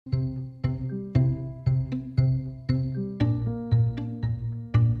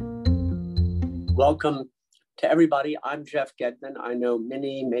Welcome to everybody. I'm Jeff Gedman. I know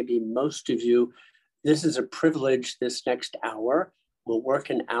many, maybe most of you. This is a privilege this next hour. We'll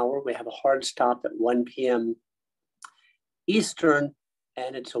work an hour. We have a hard stop at 1 p.m. Eastern,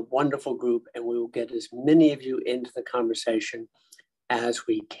 and it's a wonderful group, and we will get as many of you into the conversation as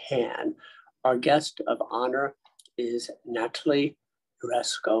we can. Our guest of honor is Natalie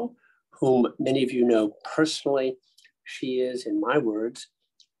Jaresko, whom many of you know personally. She is, in my words,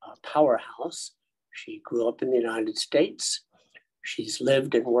 a powerhouse. She grew up in the United States. She's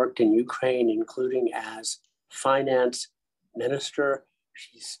lived and worked in Ukraine, including as finance minister.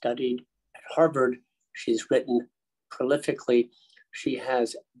 She's studied at Harvard. She's written prolifically. She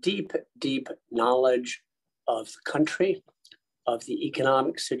has deep, deep knowledge of the country, of the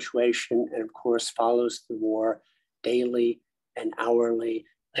economic situation, and of course follows the war daily and hourly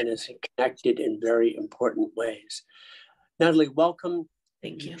and is connected in very important ways. Natalie, welcome.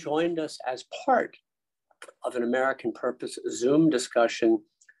 Thank you. You joined us as part of an American Purpose Zoom discussion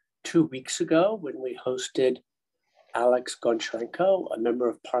 2 weeks ago when we hosted Alex Goncharenko, a member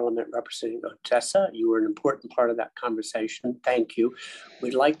of parliament representing Odessa. You were an important part of that conversation. Thank you.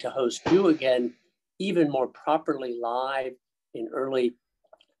 We'd like to host you again, even more properly live in early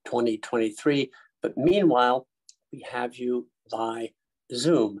 2023. But meanwhile, we have you by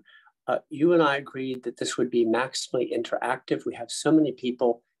Zoom. You and I agreed that this would be maximally interactive. We have so many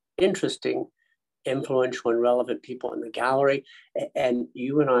people, interesting, influential, and relevant people in the gallery. And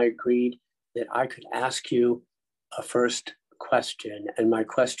you and I agreed that I could ask you a first question. And my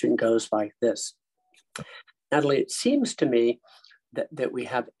question goes like this. Natalie, it seems to me that we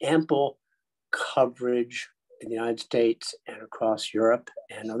have ample coverage in the United States and across Europe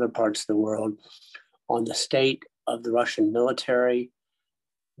and other parts of the world on the state of the Russian military,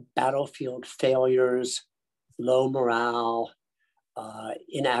 battlefield failures, low morale,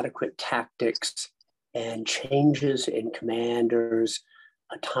 inadequate tactics, and changes in commanders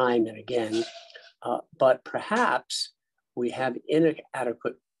time and again. But perhaps we have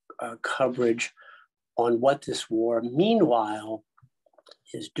inadequate coverage on what this war, meanwhile,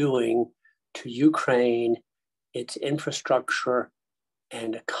 is doing to Ukraine, its infrastructure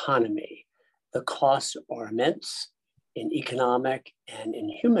and economy. The costs are immense in economic and in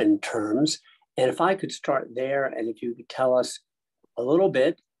human terms. And if I could start there, and if you could tell us a little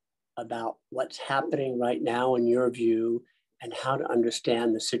bit about what's happening right now in your view and how to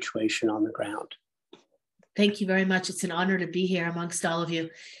understand the situation on the ground. Thank you very much. It's an honor to be here amongst all of you.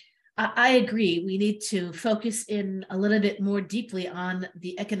 I agree. We need to focus in a little bit more deeply on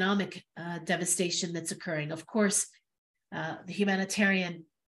the economic devastation that's occurring. Of course, the humanitarian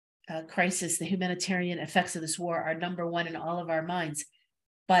crisis, the humanitarian effects of this war are number one in all of our minds.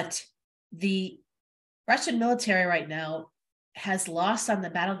 But the Russian military right now has lost on the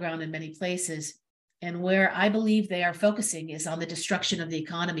battleground in many places. And where I believe they are focusing is on the destruction of the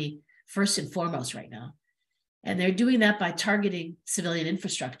economy, first and foremost right now. And they're doing that by targeting civilian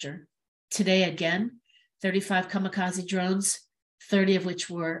infrastructure. Today, again, 35 kamikaze drones, 30 of which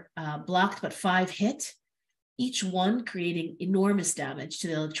were blocked, but 5 hit, each one creating enormous damage to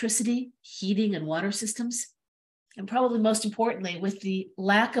the electricity, heating, and water systems. And probably most importantly, with the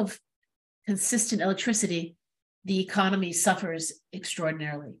lack of consistent electricity, the economy suffers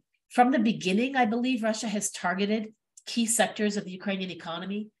extraordinarily. From the beginning, I believe Russia has targeted key sectors of the Ukrainian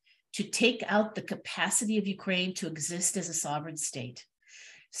economy to take out the capacity of Ukraine to exist as a sovereign state,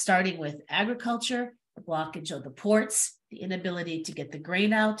 starting with agriculture, the blockage of the ports, the inability to get the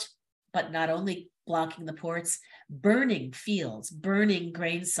grain out, but not only blocking the ports, burning fields, burning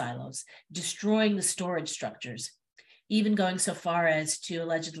grain silos, destroying the storage structures, even going so far as to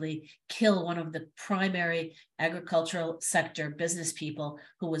allegedly kill one of the primary agricultural sector business people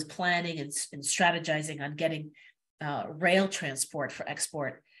who was planning and strategizing on getting rail transport for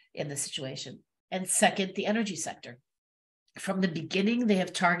export in the situation. And second, the energy sector. From the beginning, they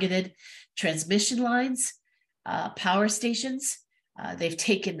have targeted transmission lines, power stations. They've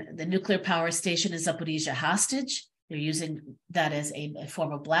taken the nuclear power station in Zaporizhzhia hostage. They're using that as a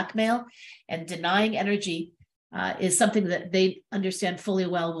form of blackmail, and denying energy is something that they understand fully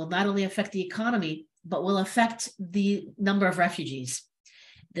well will not only affect the economy, but will affect the number of refugees.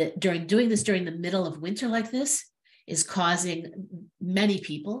 Doing this during the middle of winter like this is causing many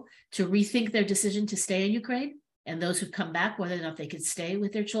people to rethink their decision to stay in Ukraine, and those who come back, whether or not they could stay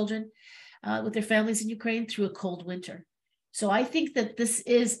with their children, with their families in Ukraine through a cold winter. So I think that this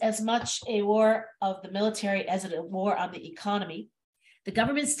is as much a war of the military as a war on the economy. The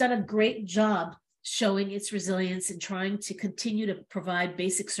government's done a great job showing its resilience and trying to continue to provide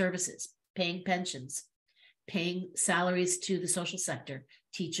basic services, paying pensions, paying salaries to the social sector,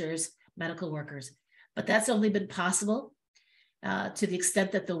 teachers, medical workers. But that's only been possible to the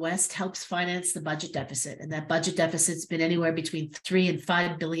extent that the West helps finance the budget deficit. And that budget deficit's been anywhere between $3 and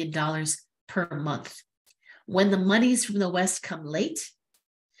 $5 billion per month. When the monies from the West come late,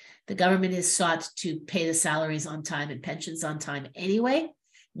 the government has sought to pay the salaries on time and pensions on time anyway,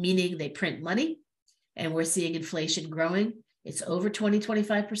 meaning they print money, and we're seeing inflation growing. It's over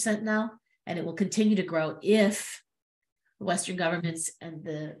 25% now, and it will continue to grow if Western governments and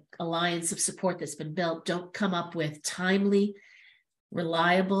the alliance of support that's been built don't come up with timely,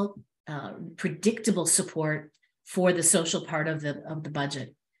 reliable, predictable support for the social part of the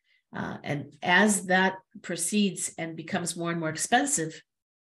budget. And as that proceeds and becomes more and more expensive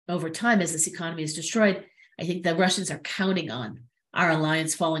over time, as this economy is destroyed, I think the Russians are counting on our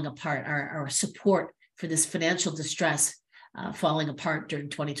alliance falling apart, our support for this financial distress falling apart during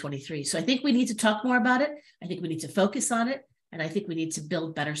 2023. So I think we need to talk more about it. I think we need to focus on it. And I think we need to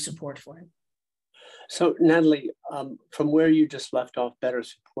build better support for it. So Natalie, from where you just left off, better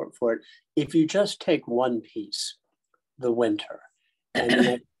support for it, if you just take one piece, the winter, and the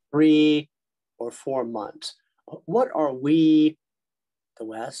next 3 or 4 months, what are we, the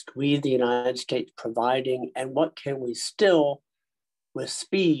West, we, the United States, providing, and what can we still, with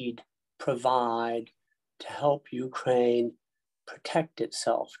speed, provide to help Ukraine protect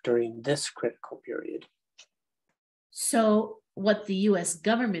itself during this critical period? So what the U.S.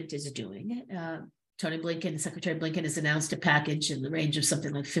 government is doing, Tony Blinken, Secretary Blinken has announced a package in the range of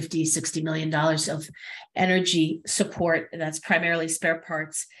something like $50–60 million of energy support. And that's primarily spare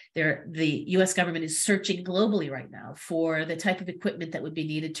parts. The U.S. government is searching globally right now for the type of equipment that would be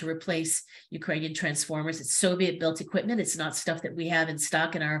needed to replace Ukrainian transformers. It's Soviet-built equipment. It's not stuff that we have in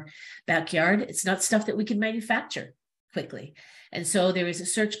stock in our backyard. It's not stuff that we can manufacture quickly. And so there is a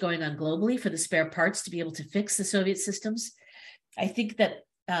search going on globally for the spare parts to be able to fix the Soviet systems. I think that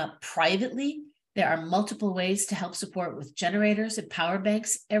privately, there are multiple ways to help support with generators and power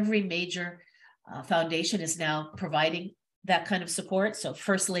banks. Every major foundation is now providing that kind of support. So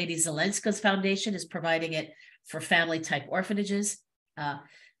First Lady Zelenska's foundation is providing it for family-type orphanages.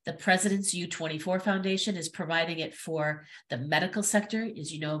 The President's U24 Foundation is providing it for the medical sector.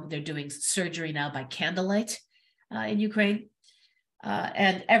 As you know, they're doing surgery now by candlelight in Ukraine.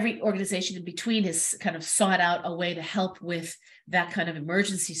 And every organization in between has kind of sought out a way to help with that kind of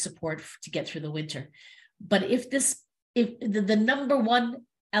emergency support to get through the winter. But if the number one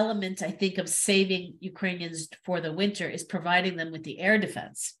element, I think, of saving Ukrainians for the winter is providing them with the air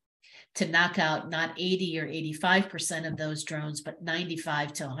defense to knock out not 80 or 85% of those drones, but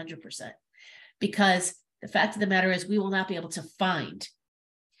 95 to 100%. Because the fact of the matter is we will not be able to find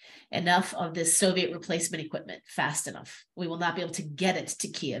enough of this Soviet replacement equipment fast enough. We will not be able to get it to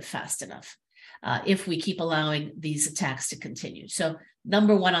Kyiv fast enough if we keep allowing these attacks to continue. So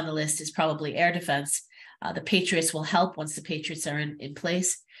number one on the list is probably air defense. The Patriots will help once the Patriots are in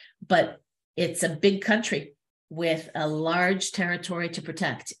place, but it's a big country with a large territory to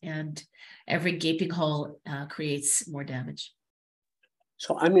protect, and every gaping hole creates more damage.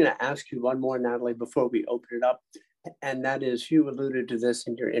 So I'm going to ask you one more, Natalie, before we open it up. And that is, you alluded to this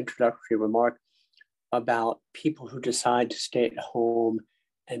in your introductory remark about people who decide to stay at home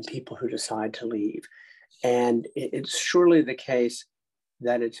and people who decide to leave. And it's surely the case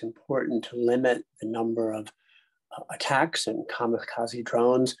that it's important to limit the number of attacks and kamikaze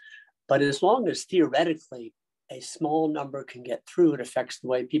drones. But as long as theoretically a small number can get through, it affects the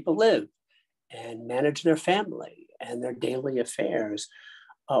way people live and manage their family and their daily affairs.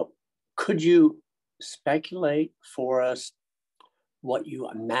 Could you speculate for us what you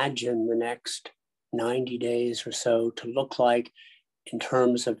imagine the next 90 days or so to look like in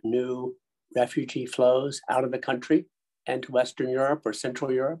terms of new refugee flows out of the country and to Western Europe or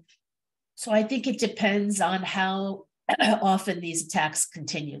Central Europe? So I think it depends on how often these attacks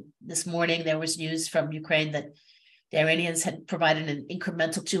continue. This morning, there was news from Ukraine that the Iranians had provided an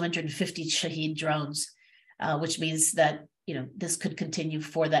incremental 250 Shahed drones, which means that this could continue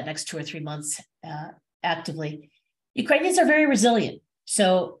for that next 2 or 3 months actively. Ukrainians are very resilient.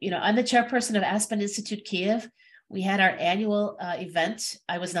 So, I'm the chairperson of Aspen Institute Kyiv. We had our annual event.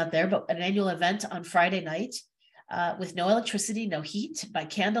 I was not there, but an annual event on Friday night with no electricity, no heat, by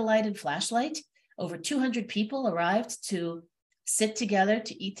candlelight and flashlight. Over 200 people arrived to sit together,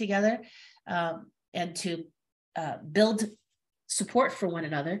 to eat together, and to build support for one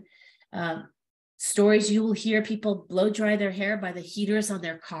another. Stories you will hear, people blow dry their hair by the heaters on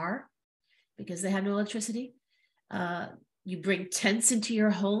their car because they have no electricity. You bring tents into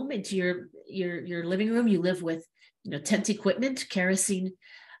your home, into your living room. You live with tent equipment, kerosene,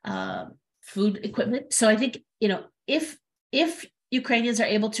 food equipment. So I think if Ukrainians are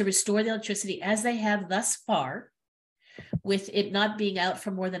able to restore the electricity as they have thus far, with it not being out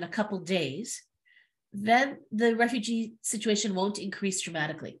for more than a couple days, then the refugee situation won't increase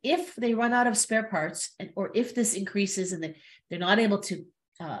dramatically. If they run out of spare parts, or if this increases and they're not able to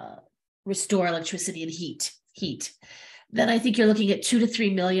restore electricity and heat, then I think you're looking at 2 to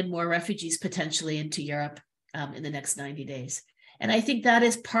 3 million more refugees potentially into Europe in the next 90 days. And I think that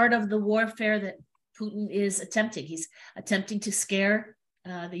is part of the warfare that Putin is attempting. He's attempting to scare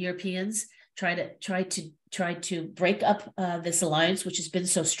the Europeans, try to break up this alliance, which has been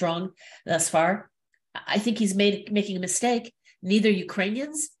so strong thus far. I think he's making a mistake. Neither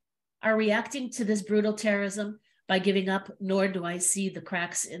Ukrainians are reacting to this brutal terrorism by giving up, nor do I see the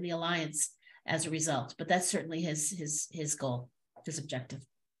cracks in the alliance as a result. But that's certainly his goal, his objective.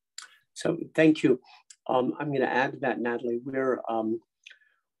 So thank you. I'm going to add to that, Natalie.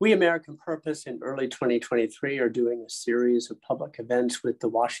 We American Purpose in early 2023 are doing a series of public events with the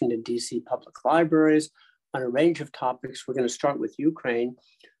Washington, D.C. public libraries on a range of topics. We're going to start with Ukraine.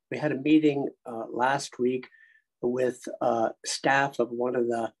 We had a meeting last week with staff of one of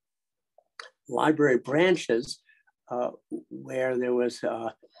the library branches where there was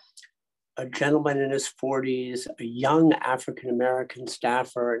a gentleman in his 40s, a young African-American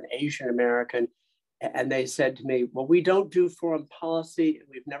staffer, an Asian-American, and they said to me, well, we don't do foreign policy, and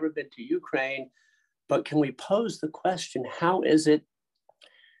we've never been to Ukraine, but can we pose the question, how is it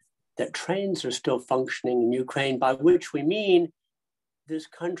that trains are still functioning in Ukraine, by which we mean this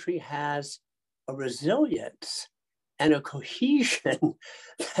country has a resilience and a cohesion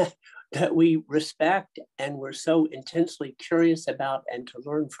that we respect and we're so intensely curious about and to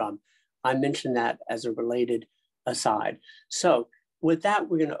learn from. I mentioned that as a related aside. So with that,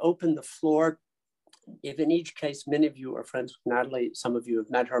 we're going to open the floor. If in each case, many of you are friends with Natalie, some of you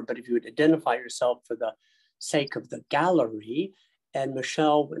have met her, but if you would identify yourself for the sake of the gallery. And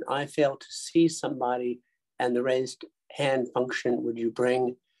Michelle, when I fail to see somebody and the raised hand function, would you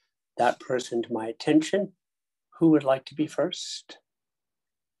bring that person to my attention? Who would like to be first?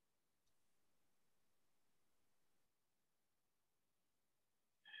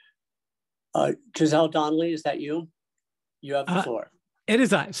 Giselle Donnelly, is that you? You have the floor. It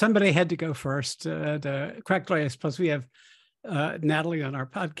is I. Somebody had to go first. Correctly, I suppose we have Natalie on our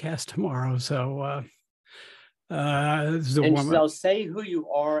podcast tomorrow. So Giselle, say who you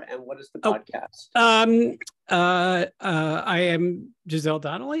are and what is the podcast? I am Giselle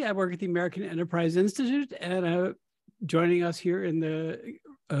Donnelly. I work at the American Enterprise Institute, and joining us here in the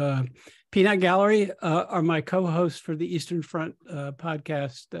Peanut Gallery are my co-hosts for the Eastern Front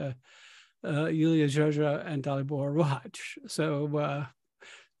podcast, Yulia Zhozha and Dalibor Ruhach. So,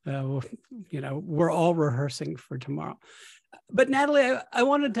 we're all rehearsing for tomorrow. But Natalie, I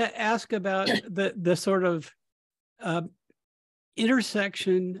wanted to ask about the sort of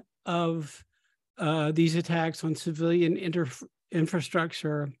intersection of these attacks on civilian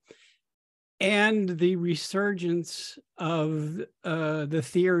infrastructure and the resurgence of the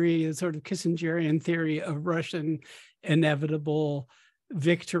theory, the sort of Kissingerian theory of Russian inevitable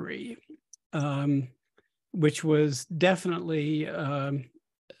victory, which was definitely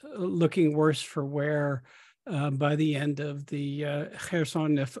looking worse for wear by the end of the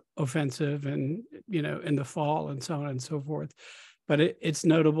Kherson offensive and, in the fall and so on and so forth. But it's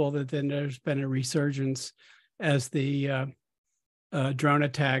notable that then there's been a resurgence as the drone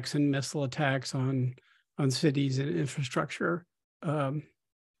attacks and missile attacks on cities and infrastructure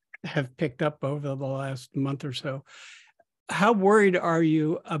have picked up over the last month or so. How worried are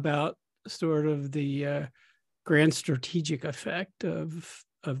you about sort of the grand strategic effect of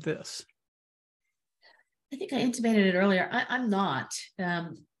this? I think I intimated it earlier. I'm not.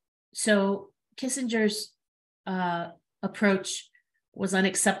 So Kissinger's approach was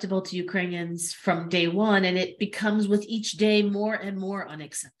unacceptable to Ukrainians from day one, and it becomes with each day more and more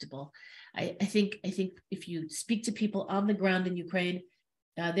unacceptable. I think if you speak to people on the ground in Ukraine,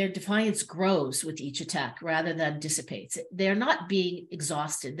 their defiance grows with each attack rather than dissipates. They're not being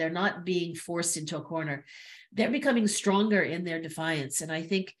exhausted. They're not being forced into a corner. They're becoming stronger in their defiance. And I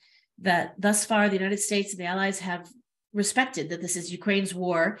think that thus far, the United States and the Allies have respected that this is Ukraine's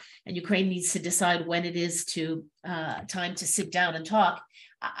war, and Ukraine needs to decide when it is time to sit down and talk.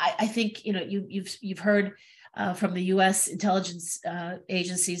 I think you've heard from the U.S. intelligence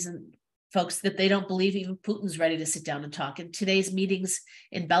agencies and folks that they don't believe even Putin's ready to sit down and talk. And today's meetings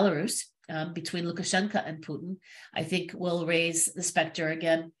in Belarus between Lukashenko and Putin, I think, will raise the specter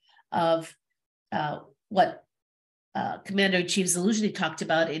again of what Commander-in-Chief Zaluzhny talked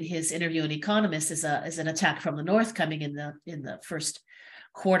about in his interview in Economist as an attack from the north coming in the first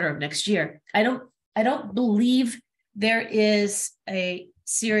quarter of next year. I don't believe there is a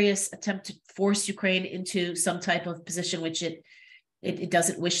serious attempt to force Ukraine into some type of position which it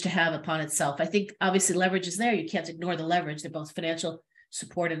doesn't wish to have upon itself. I think obviously leverage is there. You can't ignore the leverage. They're both financial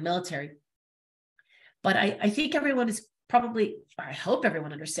support and military. But I think everyone is probably, or I hope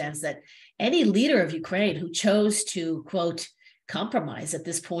everyone understands that any leader of Ukraine who chose to, quote, compromise at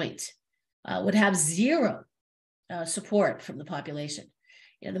this point would have zero support from the population.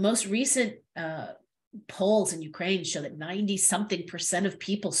 The most recent polls in Ukraine show that 90-something% of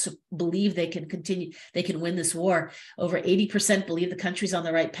people believe they can win this war. Over 80% believe the country's on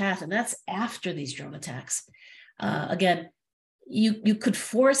the right path, and that's after these drone attacks. Again, you could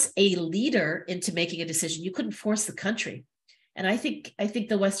force a leader into making a decision. You couldn't force the country. And I think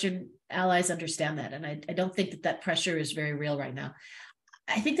the Western allies understand that. And I don't think that pressure is very real right now.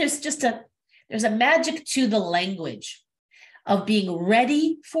 I think there's a magic to the language of being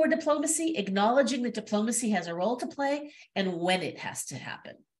ready for diplomacy, acknowledging that diplomacy has a role to play and when it has to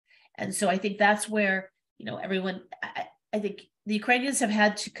happen. And so I think that's where, everyone, I think the Ukrainians have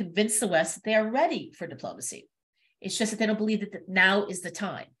had to convince the West that they are ready for diplomacy. It's just that they don't believe that now is the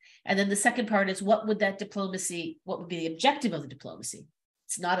time. And then the second part is what would be the objective of the diplomacy?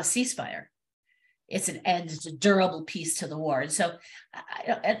 It's not a ceasefire. It's an end, it's a durable peace to the war. And so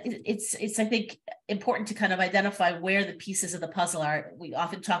it's I think, important to kind of identify where the pieces of the puzzle are. We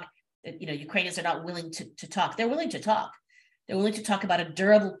often talk, Ukrainians are not willing to talk. They're willing to talk. They're willing to talk about a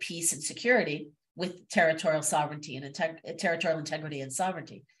durable peace and security with territorial sovereignty and territorial integrity and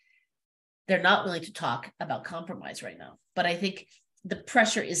sovereignty. They're not willing to talk about compromise right now. But I think the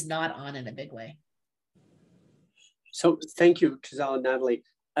pressure is not on in a big way. So thank you, Giselle and Natalie.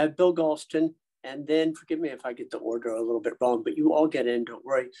 Bill Galston, and then forgive me if I get the order a little bit wrong, but you all get in, don't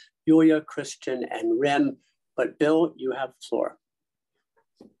worry. Yulia, Christian, and Rem. But Bill, you have the floor.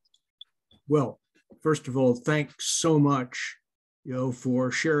 Well, first of all, thanks so much,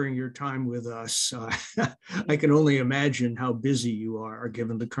 for sharing your time with us. I can only imagine how busy you are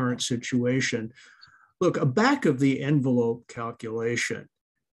given the current situation. Look, a back of the envelope calculation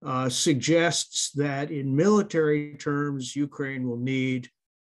suggests that in military terms, Ukraine will need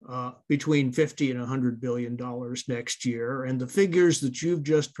between $50 and $100 billion next year. And the figures that you've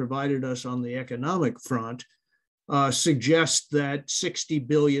just provided us on the economic front suggest that $60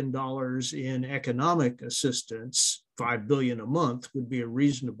 billion in economic assistance, $5 billion a month, would be a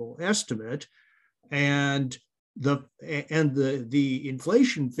reasonable estimate. And the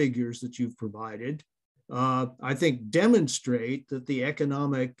inflation figures that you've provided, I think, demonstrate that the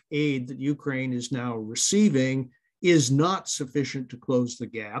economic aid that Ukraine is now receiving is not sufficient to close the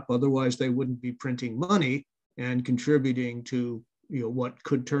gap. Otherwise, they wouldn't be printing money and contributing to what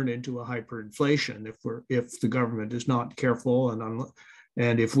could turn into a hyperinflation if the government is not careful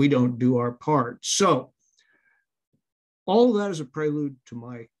and if we don't do our part. So all of that is a prelude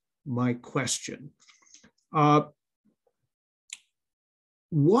to my question. What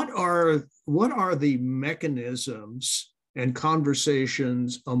are the mechanisms and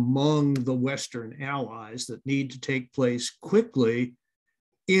conversations among the Western allies that need to take place quickly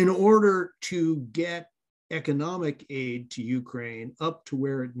in order to get economic aid to Ukraine up to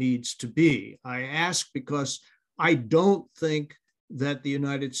where it needs to be? I ask because I don't think that the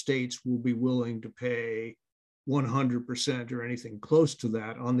United States will be willing to pay 100% or anything close to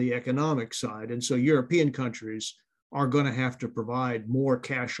that on the economic side. And so European countries are going to have to provide more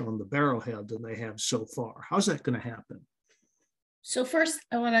cash on the barrelhead than they have so far. How's that going to happen? So first,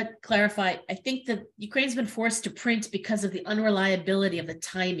 I want to clarify, I think that Ukraine's been forced to print because of the unreliability of the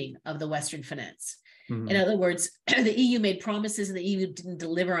timing of the Western finance. Mm-hmm. In other words, the EU made promises and the EU didn't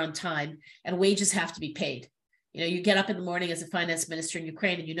deliver on time, and wages have to be paid. You get up in the morning as a finance minister in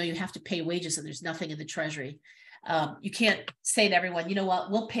Ukraine and you have to pay wages and there's nothing in the treasury. You can't say to everyone, you know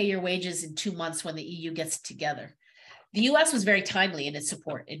what, we'll pay your wages in 2 months when the EU gets it together. The US was very timely in its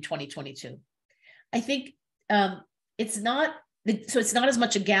support in 2022. I think it's not as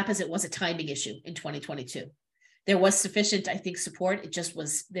much a gap as it was a timing issue in 2022. There was sufficient, I think, support. It just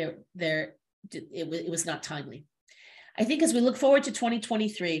was it was not timely. I think as we look forward to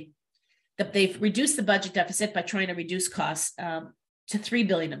 2023, that they've reduced the budget deficit by trying to reduce costs to $3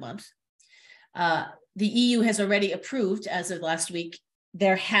 billion a month. The EU has already approved, as of last week,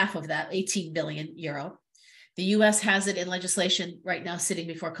 their half of that, 18 billion euro. The US has it in legislation right now sitting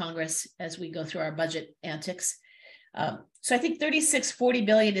before Congress as we go through our budget antics. So I think 40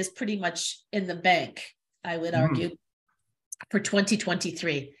 billion is pretty much in the bank, I would argue, for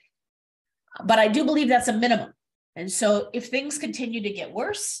 2023. But I do believe that's a minimum. And so if things continue to get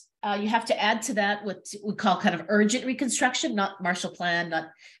worse, you have to add to that what we call kind of urgent reconstruction, not Marshall Plan,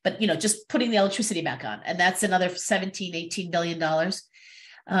 but just putting the electricity back on. And that's another $17-18 billion.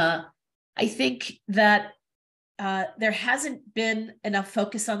 I think that there hasn't been enough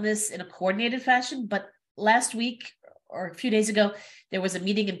focus on this in a coordinated fashion, but last week or a few days ago, there was a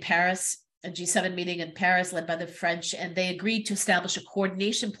meeting in Paris, a G7 meeting in Paris led by the French, and they agreed to establish a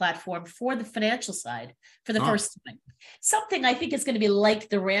coordination platform for the financial side for the first time. Something I think is going to be like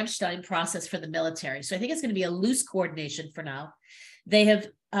the Ramstein process for the military. So I think it's going to be a loose coordination for now. They have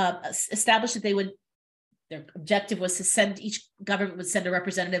established that their objective was to send, each government would send a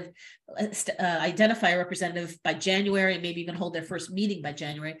representative, identify a representative by January, and maybe even hold their first meeting by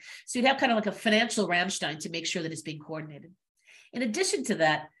January. So you'd have kind of like a financial Ramstein to make sure that it's being coordinated. In addition to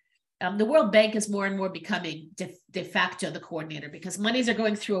that, the World Bank is more and more becoming de facto the coordinator, because monies are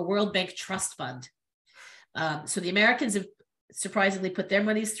going through a World Bank trust fund. So the Americans have surprisingly put their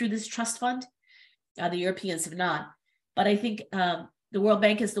monies through this trust fund. The Europeans have not. But I think the World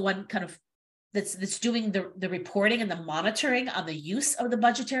Bank is the one kind of that's doing the reporting and the monitoring on the use of the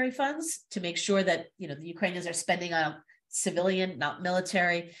budgetary funds to make sure that the Ukrainians are spending on civilian, not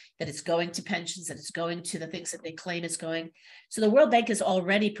military, that it's going to pensions, that it's going to the things that they claim it's going. So the World Bank is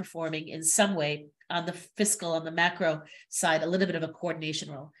already performing in some way on the fiscal, on the macro side, a little bit of a coordination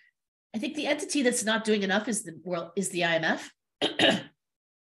role. I think the entity that's not doing enough is the IMF. And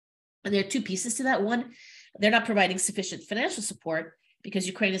there are two pieces to that. One, they're not providing sufficient financial support because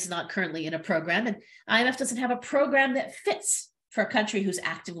Ukraine is not currently in a program, and IMF doesn't have a program that fits for a country who's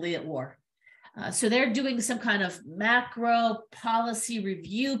actively at war. So they're doing some kind of macro policy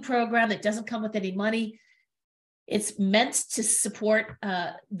review program that doesn't come with any money. It's meant to support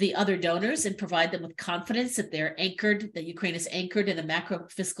the other donors and provide them with confidence that they're anchored, that Ukraine is anchored in a macro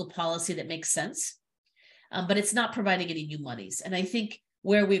fiscal policy that makes sense. But it's not providing any new monies. And I think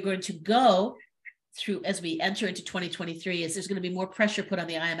where we're going to go through as we enter into 2023 is there's going to be more pressure put on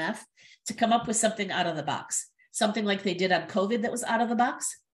the IMF to come up with something out of the box, something like they did on COVID that was out of the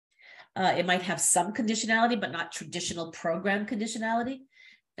box. It might have some conditionality, but not traditional program conditionality.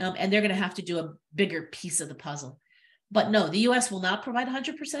 And they're going to have to do a bigger piece of the puzzle. But no, the US will not provide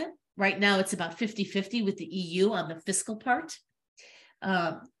 100%. Right now, it's about 50-50 with the EU on the fiscal part.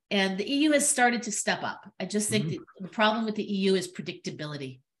 And the EU has started to step up. I just think that the problem with the EU is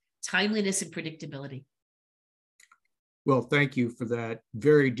predictability, timeliness and predictability. Well, thank you for that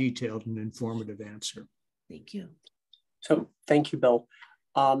very detailed and informative answer. Thank you. So thank you, Bill.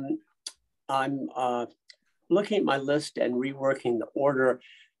 I'm looking at my list and reworking the order.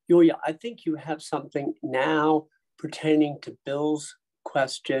 Yulia, I think you have something now pertaining to Bill's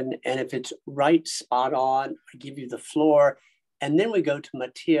question, and if it's right, spot on, I give you the floor. And then we go to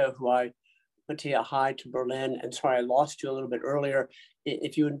Mattia, Mattia, hi to Berlin. And sorry, I lost you a little bit earlier.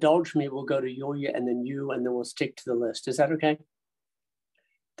 If you indulge me, we'll go to Yulia and then you, and then we'll stick to the list. Is that okay?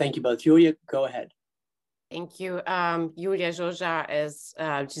 Thank you both. Yulia, go ahead. Thank you. Yulia Zhozha, as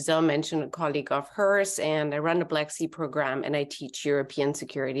Giselle mentioned, a colleague of hers, and I run the Black Sea program, and I teach European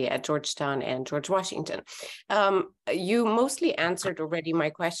security at Georgetown and George Washington. You mostly answered already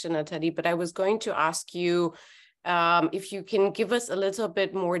my question, Natalie, but I was going to ask you if you can give us a little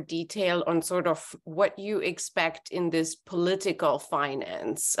bit more detail on sort of what you expect in this political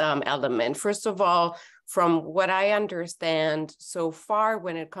finance element. First of all, from what I understand so far,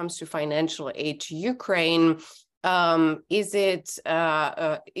 when it comes to financial aid to Ukraine, is it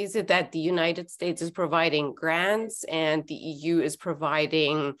that the United States is providing grants and the EU is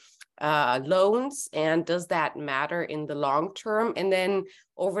providing loans, and does that matter in the long term? And then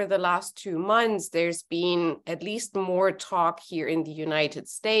over the last 2 months, there's been at least more talk here in the United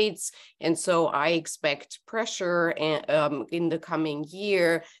States, and so I expect pressure in the coming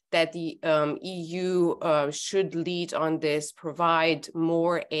year that the EU should lead on this, provide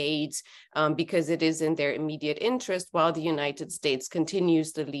more aid because it is in their immediate interest, while the United States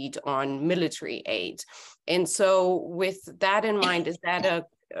continues to lead on military aid. And so with that in mind,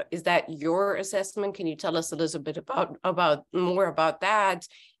 is that your assessment? Can you tell us a little bit about more about that,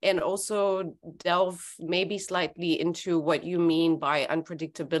 and also delve maybe slightly into what you mean by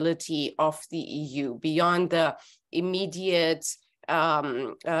unpredictability of the EU beyond the immediate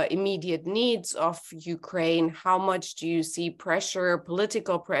needs of Ukraine? How much do you see pressure,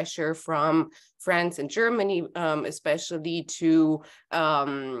 political pressure from France and Germany, especially to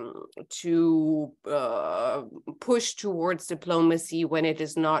push towards diplomacy when it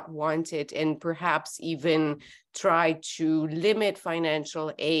is not wanted, and perhaps even try to limit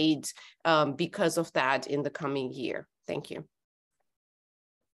financial aid because of that in the coming year? Thank you.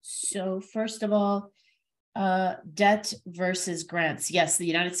 So first of all, Debt versus grants. Yes, the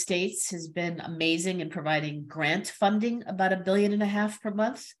United States has been amazing in providing grant funding, about $1.5 billion per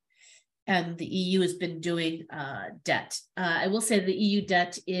month. And the EU has been doing debt. I will say the EU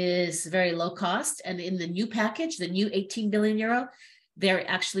debt is very low cost. And in the new package, the new 18 billion euro, they're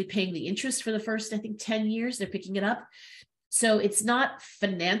actually paying the interest for the first, I think, 10 years. They're picking it up. So it's not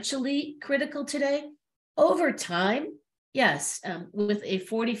financially critical today. Over time, yes, with a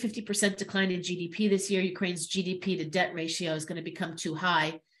 40-50% decline in GDP this year, Ukraine's GDP to debt ratio is going to become too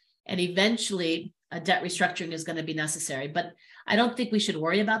high. And eventually, a debt restructuring is going to be necessary. But I don't think we should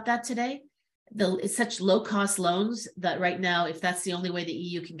worry about that today. It's such low-cost loans that right now, if that's the only way the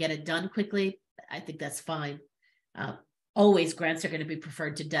EU can get it done quickly, I think that's fine. Always grants are going to be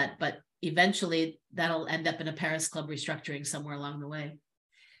preferred to debt, but eventually that'll end up in a Paris Club restructuring somewhere along the way.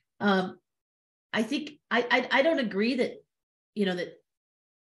 I think I don't agree that, that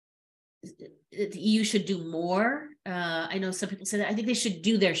the EU should do more. I know some people say that. I think they should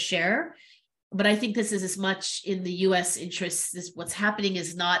do their share, but I think this is as much in the US interests. What's happening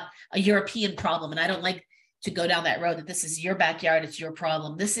is not a European problem. And I don't like to go down that road that this is your backyard, it's your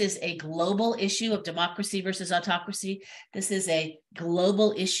problem. This is a global issue of democracy versus autocracy. This is a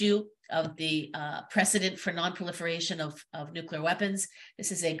global issue of the precedent for non-proliferation of nuclear weapons.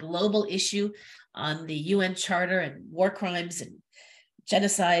 This is a global issue on the UN Charter and war crimes and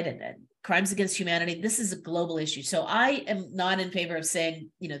genocide and crimes against humanity. This is a global issue. So I am not in favor of saying,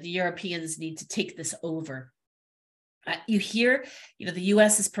 the Europeans need to take this over. You hear, the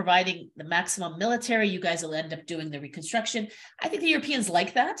US is providing the maximum military. You guys will end up doing the reconstruction. I think the Europeans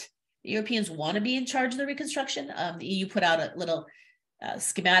like that. The Europeans want to be in charge of the reconstruction. The EU put out a little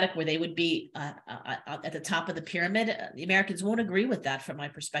schematic where they would be at the top of the pyramid. The Americans won't agree with that from my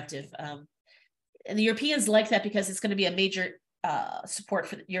perspective. And the Europeans like that because it's going to be a major support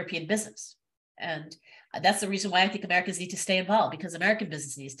for the European business. And that's the reason why I think Americans need to stay involved, because American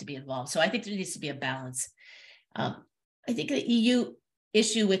business needs to be involved. So I think there needs to be a balance. I think the EU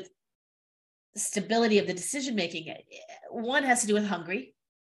issue with stability of the decision-making, one has to do with Hungary.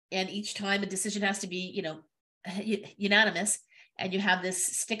 And each time a decision has to be, unanimous. And you have this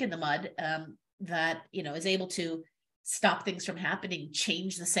stick in the mud that, is able to stop things from happening,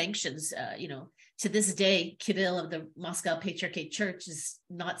 change the sanctions. To this day, Kirill of the Moscow Patriarchate Church is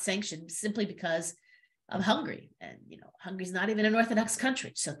not sanctioned simply because of Hungary. And, Hungary's not even an Orthodox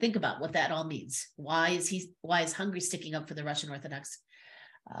country. So think about what that all means. Why is Hungary sticking up for the Russian Orthodox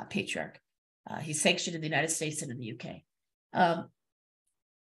Patriarch? He's sanctioned in the United States and in the UK.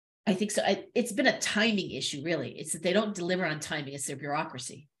 I think so. It's been a timing issue, really. It's that they don't deliver on timing. It's their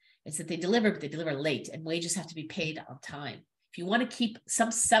bureaucracy. It's that they deliver, but they deliver late, and wages have to be paid on time. If you want to keep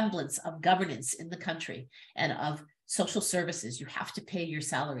some semblance of governance in the country and of social services, you have to pay your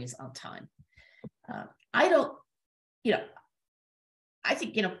salaries on time. I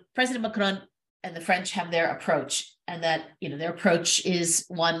think, President Macron and the French have their approach, and that, their approach is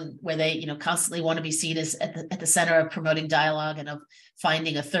one where they, constantly want to be seen as at the center of promoting dialogue and of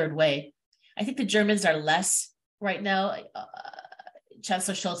finding a third way. I think the Germans are less right now.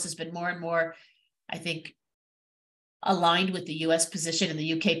 Chancellor Scholz has been more and more, I think, aligned with the US position and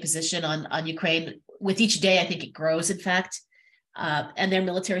the UK position on Ukraine. With each day, I think it grows, in fact. And their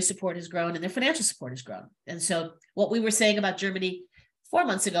military support has grown and their financial support has grown. And so what we were saying about Germany 4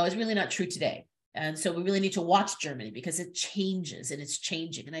 months ago is really not true today. And so we really need to watch Germany because it changes and it's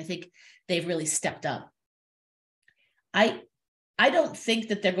changing. And I think they've really stepped up. I don't think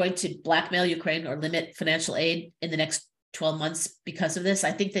that they're going to blackmail Ukraine or limit financial aid in the next 12 months because of this.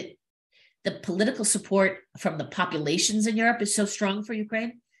 I think that the political support from the populations in Europe is so strong for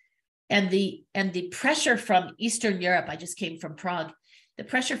Ukraine. And the pressure from Eastern Europe, I just came from Prague, the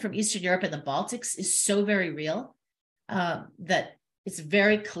pressure from Eastern Europe and the Baltics is so very real that it's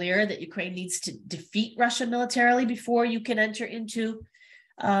very clear that Ukraine needs to defeat Russia militarily before you can enter into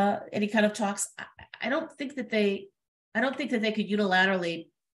any kind of talks. I don't think that they could unilaterally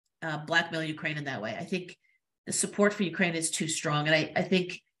blackmail Ukraine in that way. I think the support for Ukraine is too strong. And I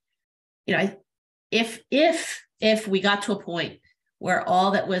think, if we got to a point where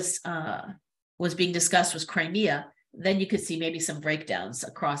all that was being discussed was Crimea, then you could see maybe some breakdowns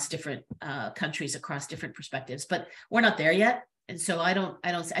across different countries, across different perspectives. But we're not there yet, and so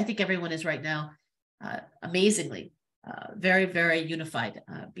I think everyone is right now amazingly very, very unified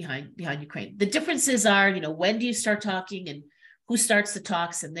behind Ukraine. The differences are, when do you start talking and who starts the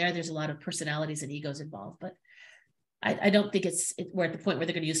talks, and there's a lot of personalities and egos involved. But I don't think we're at the point where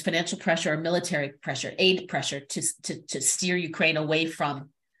they're going to use financial pressure or military pressure, aid pressure to steer Ukraine away from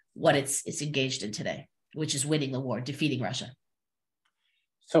what it's engaged in today, which is winning the war, defeating Russia.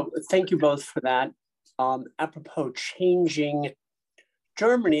 So thank you both for that. apropos changing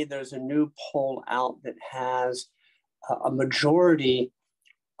Germany, there's a new poll out that has a majority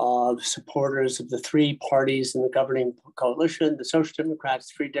of supporters of the three parties in the governing coalition, the Social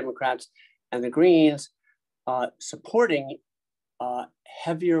Democrats, Free Democrats, and the Greens, supporting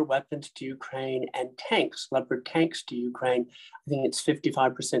heavier weapons to Ukraine and tanks, Leopard tanks to Ukraine. I think it's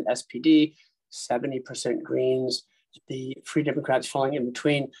 55% SPD, 70% Greens, the Free Democrats falling in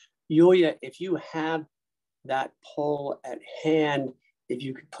between. Yulia, if you have that poll at hand, if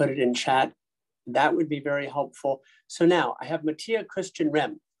you could put it in chat, that would be very helpful. So now I have Mattia Christian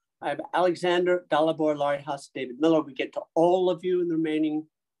Rem. I have Alexander Dalibor Larias, David Miller. We get to all of you in the remaining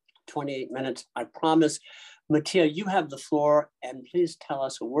 28 minutes, I promise. Mattia, you have the floor, and please tell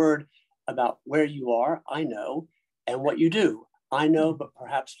us a word about where you are, I know, and what you do. I know, but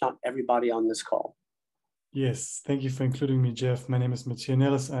perhaps not everybody on this call. Yes, thank you for including me, Jeff. My name is Mattia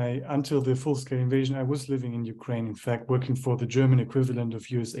Nellis. Until the full-scale invasion, I was living in Ukraine, in fact, working for the German equivalent of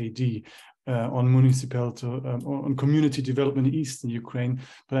USAID on municipality, on community development in eastern Ukraine.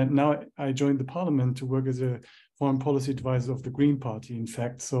 But now I joined the parliament to work as a foreign policy advisor of the Green Party, in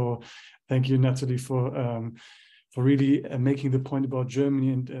fact. So thank you, Natalie, for really making the point about Germany,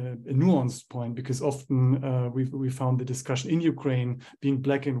 and a nuanced point, because often we found the discussion in Ukraine being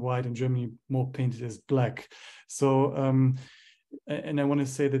black and white, and Germany more painted as black. So, and I want to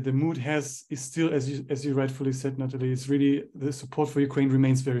say that the mood is still, as you rightfully said, Natalie, it's really, the support for Ukraine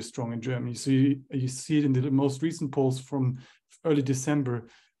remains very strong in Germany. So you see it in the most recent polls from early December,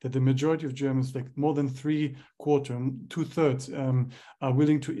 that the majority of Germans, like more than 2/3, are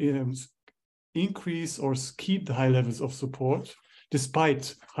willing to increase or keep the high levels of support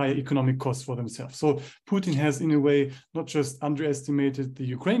despite higher economic costs for themselves. So Putin has, in a way, not just underestimated the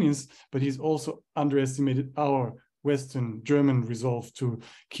Ukrainians, but he's also underestimated our Western German resolve to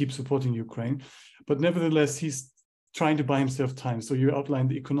keep supporting Ukraine. But nevertheless, he's trying to buy himself time. So you outlined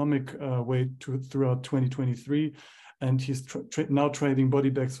the economic way throughout 2023, and he's now trading body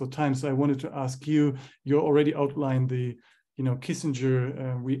bags for time. So I wanted to ask you, you already outlined the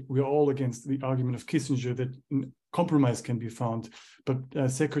Kissinger, we are all against the argument of Kissinger that compromise can be found. But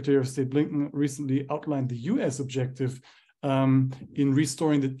Secretary of State Blinken recently outlined the US objective in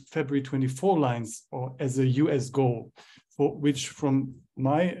restoring the February 24 lines, or as a US goal, for which from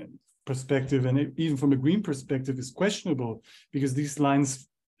my perspective, and even from a Green perspective, is questionable, because these lines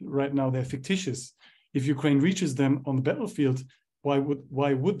right now, they're fictitious. If Ukraine reaches them on the battlefield, why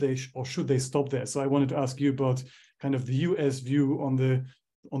would they or should they stop there? So I wanted to ask you about kind of the US view on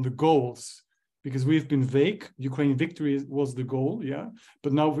the goals, because we've been vague. Ukraine victory was the goal, yeah.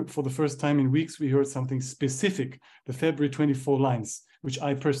 But now for the first time in weeks, we heard something specific, the February 24 lines, which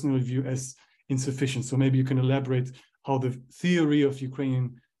I personally view as insufficient. So maybe you can elaborate how the theory of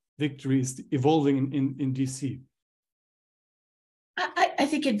Ukrainian victory is evolving in DC. I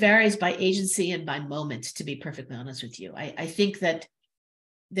think it varies by agency and by moment, to be perfectly honest with you. I think that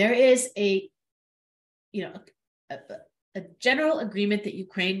there is a general agreement that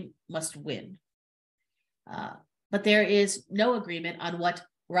Ukraine must win. But there is no agreement on what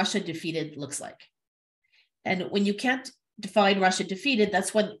Russia defeated looks like. And when you can't define Russia defeated,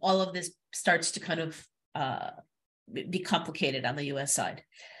 that's when all of this starts to kind of be complicated on the US side.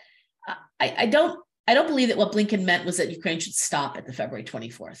 I don't believe that what Blinken meant was that Ukraine should stop at the February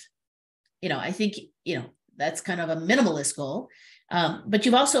 24th. I think, that's kind of a minimalist goal. But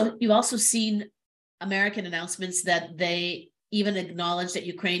you've also seen American announcements that they even acknowledge that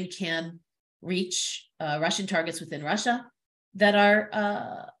Ukraine can reach Russian targets within Russia that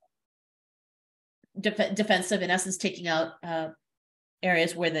are defensive, in essence, taking out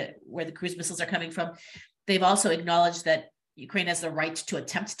areas where the cruise missiles are coming from. They've also acknowledged that Ukraine has the right to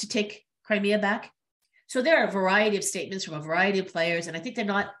attempt to take Crimea back. So there are a variety of statements from a variety of players, and I think they're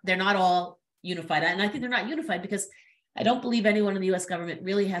not all unified. And I think they're not unified because I don't believe anyone in the US government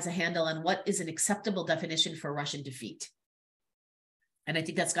really has a handle on what is an acceptable definition for Russian defeat. And I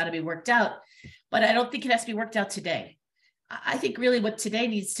think that's got to be worked out, but I don't think it has to be worked out today. I think really what today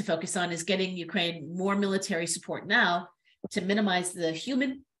needs to focus on is getting Ukraine more military support now to minimize the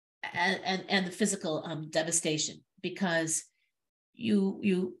human and the physical devastation, because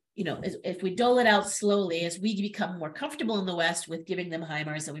if we dole it out slowly, as we become more comfortable in the West with giving them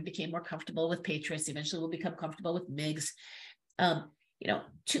HIMARS, and we became more comfortable with Patriots, eventually we'll become comfortable with MiGs.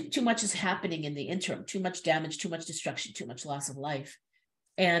 Too much is happening in the interim, too much damage, too much destruction, too much loss of life.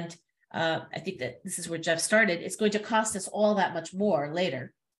 And I think that this is where Jeff started. It's going to cost us all that much more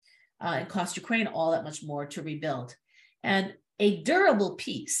later, and cost Ukraine all that much more to rebuild. And a durable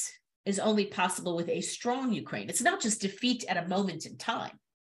peace is only possible with a strong Ukraine. It's not just defeat at a moment in time,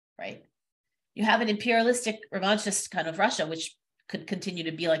 right? You have an imperialistic, revanchist kind of Russia, which could continue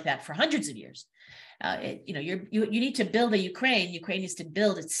to be like that for hundreds of years. You need to build a Ukraine. Ukraine needs to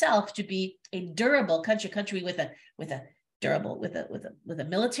build itself to be a durable country with a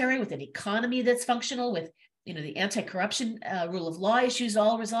military, with an economy that's functional, with the anti-corruption, rule of law issues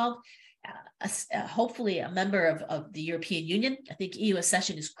all resolved. Hopefully a member of the European Union. I think EU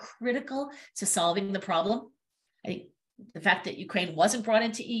accession is critical to solving the problem. I think the fact that Ukraine wasn't brought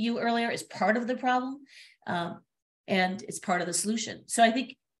into EU earlier is part of the problem, and it's part of the solution. So I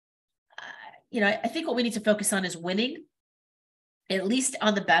think, I think what we need to focus on is winning, at least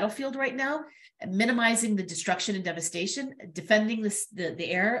on the battlefield right now, minimizing the destruction and devastation, defending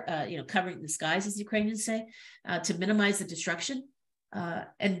the air, covering the skies, as the Ukrainians say, to minimize the destruction,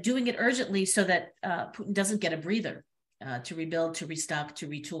 and doing it urgently so that Putin doesn't get a breather to rebuild, to restock, to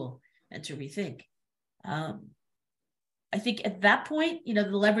retool, and to rethink. I think at that point, the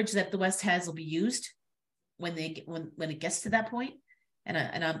leverage that the West has will be used when it gets to that point. And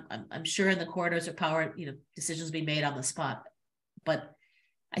I'm sure in the corridors of power, decisions will be made on the spot. But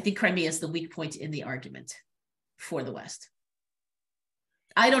I think Crimea is the weak point in the argument for the West.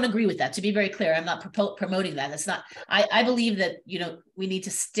 I don't agree with that. To be very clear, I'm not promoting that. That's not. I believe that we need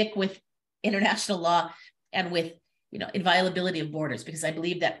to stick with international law and with inviolability of borders, because I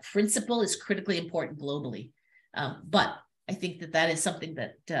believe that principle is critically important globally. But I think that is something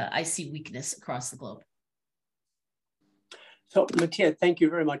that I see weakness across the globe. So, Mattia, thank you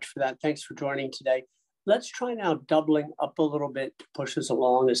very much for that. Thanks for joining today. Let's try now doubling up a little bit to push us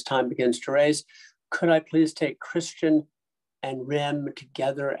along as time begins to raise. Could I please take Christian and Rim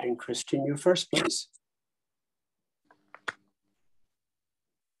together? And Christian, you first, please.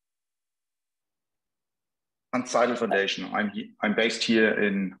 Hans Seidel Foundation. I'm based here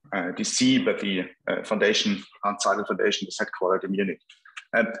in DC, but the foundation, Hans Seidel Foundation, is headquartered in Munich.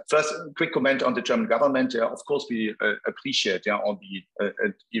 First, a quick comment on the German government. Of course, we appreciate all the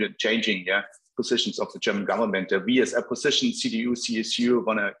even changing positions of the German government. We as opposition, CDU, CSU,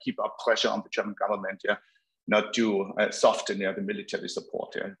 want to keep up pressure on the German government, not to soften the military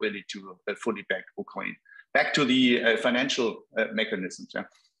support, really to fully back Ukraine. Back to the financial mechanisms.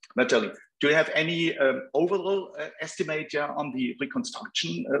 Natalie, do you have any overall estimate on the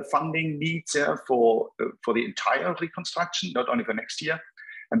reconstruction funding needs for the entire reconstruction, not only for next year?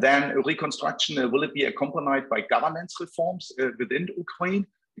 And then reconstruction, will it be accompanied by governance reforms within Ukraine?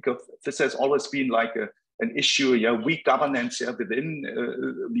 Because this has always been like an issue, weak governance within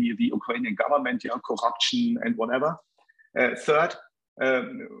the Ukrainian government, corruption and whatever. Third,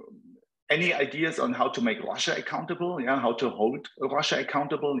 any ideas on how to make Russia accountable? How to hold Russia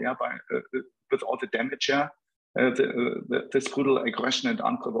accountable? With all the damage, this brutal aggression and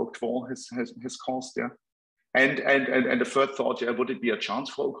unprovoked war has caused. And the third thought, would it be a chance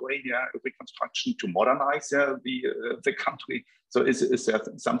for Ukraine, reconstruction to modernize the country? So is there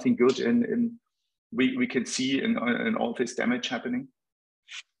something good we can see in all this damage happening?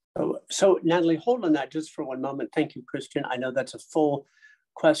 So Natalie, hold on that just for one moment. Thank you, Christian. I know that's a full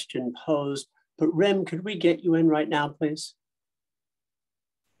question posed, but Rim, could we get you in right now, please?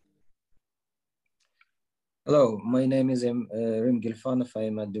 Hello, my name is Rim Gilfanov. I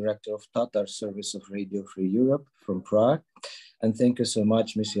am a director of Tatar Service of Radio Free Europe from Prague. And thank you so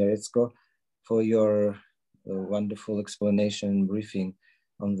much, Ms. Jaresko, for your wonderful explanation and briefing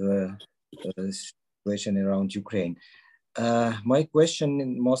on the situation around Ukraine. My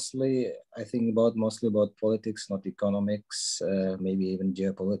question mostly about politics, not economics, maybe even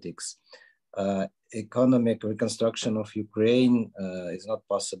geopolitics. Economic reconstruction of Ukraine is not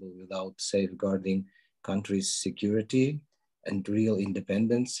possible without safeguarding country's security and real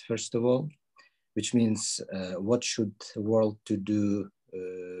independence, first of all, which means what should the world to do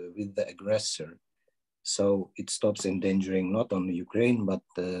with the aggressor so it stops endangering not only Ukraine, but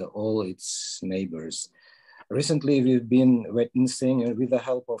all its neighbors. Recently, we've been witnessing, with the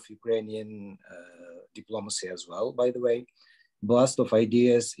help of Ukrainian diplomacy as well, by the way, blast of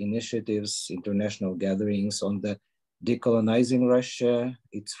ideas, initiatives, international gatherings on the decolonizing Russia,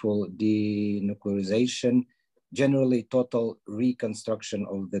 its full denuclearization, generally total reconstruction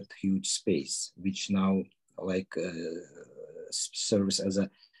of that huge space, which now serves as a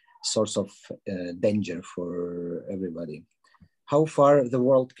source of danger for everybody. How far the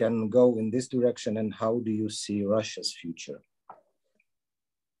world can go in this direction, and how do you see Russia's future?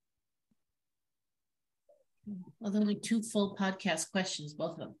 Well, there are only two full podcast questions,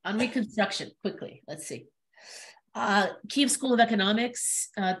 both of them. On reconstruction, quickly, let's see. Kyiv School of Economics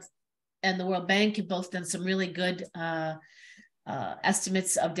and the World Bank have both done some really good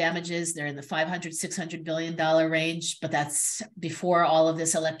estimates of damages. They're in the $500–600 billion range, but that's before all of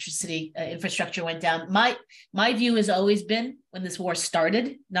this electricity infrastructure went down. My view has always been, when this war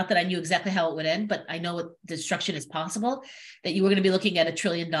started, not that I knew exactly how it would end, but I know what destruction is possible, that you were going to be looking at $1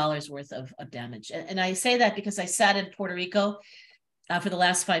 trillion worth of damage. And I say that because I sat in Puerto Rico for the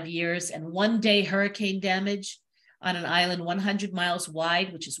last 5 years, and one-day hurricane damage on an island 100 miles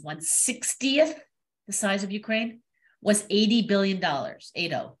wide, which is 1/60th the size of Ukraine, was $80 billion,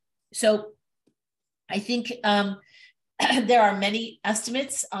 80. So I think there are many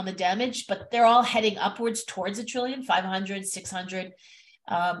estimates on the damage, but they're all heading upwards towards $1 trillion, 500, 600.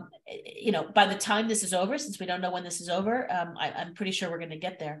 By the time this is over, since we don't know when this is over, I'm pretty sure we're going to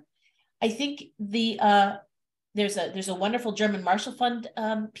get there. I think there's a wonderful German Marshall Fund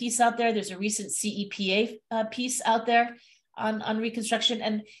piece out there. There's a recent CEPA piece out there on reconstruction,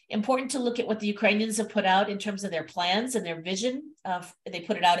 and important to look at what the Ukrainians have put out in terms of their plans and their vision. They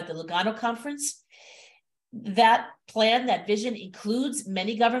put it out at the Lugano conference. That plan, that vision includes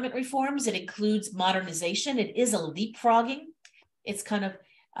many government reforms. It includes modernization. It is a leapfrogging. It's kind of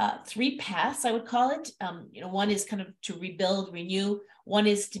 3 paths, I would call it. One is kind of to rebuild, renew. One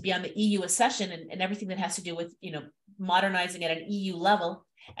is to be on the EU accession and everything that has to do with, modernizing at an EU level.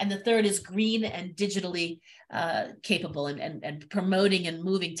 And the third is green and digitally capable and promoting and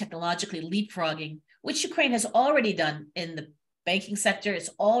moving technologically, leapfrogging, which Ukraine has already done in the banking sector.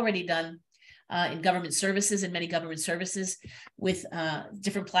 It's already done in government services, in many government services with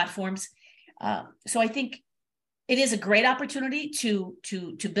different platforms. So I think it is a great opportunity to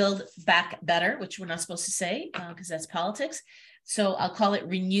build back better, which we're not supposed to say because that's politics. So I'll call it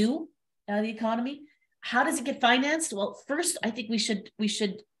renew the economy. How does it get financed? Well, first, I think we should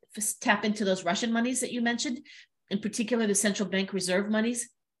tap into those Russian monies that you mentioned, in particular the central bank reserve monies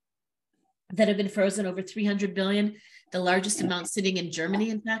that have been frozen, over 300 billion, the largest amount sitting in Germany,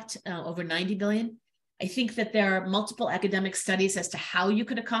 in fact, over 90 billion. I think that there are multiple academic studies as to how you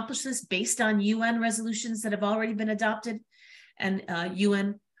could accomplish this based on UN resolutions that have already been adopted and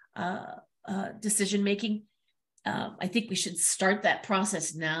UN decision-making. I think we should start that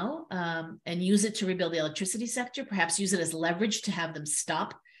process now and use it to rebuild the electricity sector, perhaps use it as leverage to have them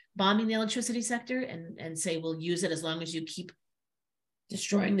stop bombing the electricity sector and say, we'll use it as long as you keep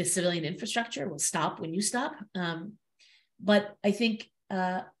destroying the civilian infrastructure. We'll stop when you stop. But I think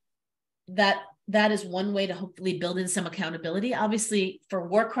that is one way to hopefully build in some accountability. Obviously, for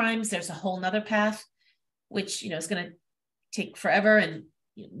war crimes, there's a whole nother path, which is going to take forever and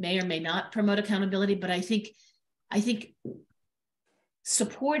may or may not promote accountability. But I think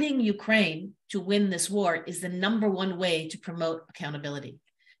supporting Ukraine to win this war is the #1 way to promote accountability.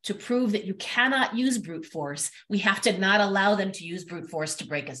 To prove that you cannot use brute force, we have to not allow them to use brute force to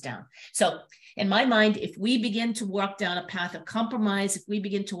break us down. So in my mind, if we begin to walk down a path of compromise, if we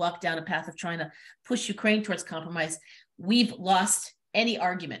begin to walk down a path of trying to push Ukraine towards compromise, we've lost any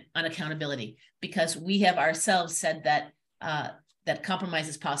argument on accountability, because we have ourselves said that that compromise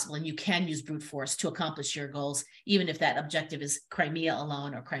is possible and you can use brute force to accomplish your goals, even if that objective is Crimea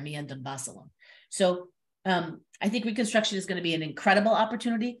alone or Crimea and Donbass alone. So I think reconstruction is going to be an incredible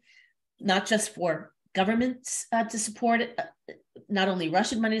opportunity, not just for governments to support it, not only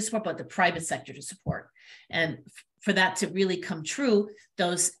Russian money to support, but the private sector to support. And for that to really come true,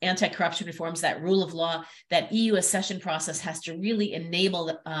 those anti-corruption reforms, that rule of law, that EU accession process has to really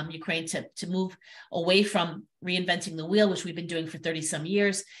enable Ukraine to move away from reinventing the wheel, which we've been doing for 30 some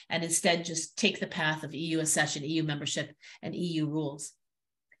years, and instead just take the path of EU accession, EU membership, and EU rules.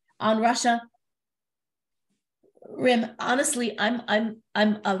 On Russia, Rim, honestly, I'm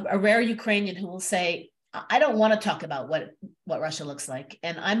a rare Ukrainian who will say, I don't want to talk about what Russia looks like,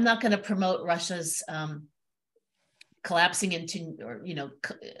 and I'm not going to promote Russia's collapsing into, or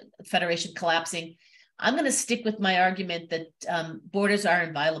federation collapsing. I'm going to stick with my argument that borders are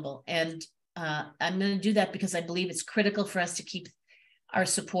inviolable, and I'm going to do that because I believe it's critical for us to keep our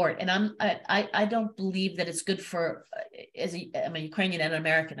support. And I don't believe that it's good for, I'm a Ukrainian and an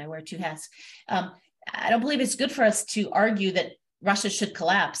American. I wear 2 hats. I don't believe it's good for us to argue that Russia should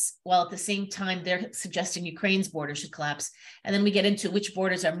collapse, while at the same time they're suggesting Ukraine's border should collapse. And then we get into which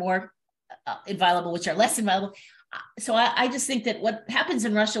borders are more inviolable, which are less inviolable. So I just think that what happens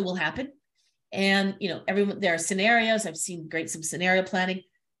in Russia will happen. And, there are scenarios. I've seen some scenario planning.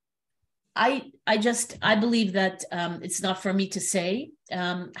 I believe that it's not for me to say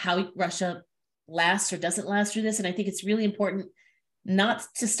how Russia lasts or doesn't last through this. And I think it's really important not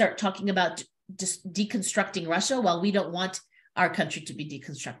to start talking about just deconstructing Russia while we don't want our country to be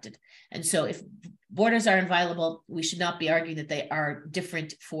deconstructed. And so if borders are inviolable, we should not be arguing that they are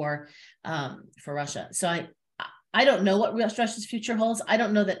different for Russia. So I don't know what Russia's future holds. I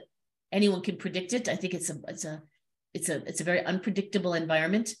don't know that anyone can predict it. I think it's a very unpredictable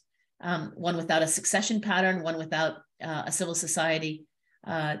environment, one without a succession pattern, one without a civil society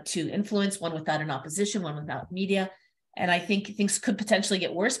to influence, one without an opposition, one without media. And I think things could potentially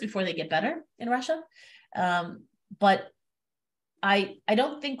get worse before they get better in Russia. But I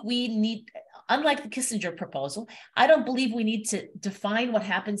don't think we need, unlike the Kissinger proposal, I don't believe we need to define what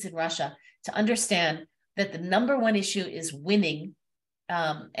happens in Russia to understand that the number one issue is winning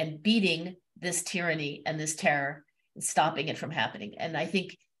and beating this tyranny and this terror and stopping it from happening. And I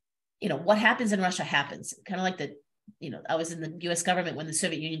think, what happens in Russia happens. Kind of like I was in the US government when the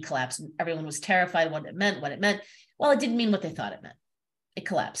Soviet Union collapsed and everyone was terrified of what it meant. Well, it didn't mean what they thought it meant. It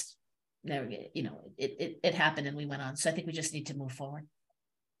collapsed. It happened and we went on. So I think we just need to move forward.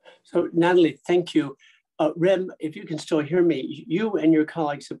 So Natalie, thank you. Rem, if you can still hear me, you and your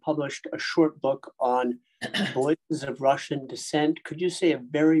colleagues have published a short book on voices of Russian descent. Could you say a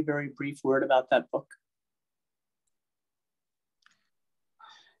very, very brief word about that book?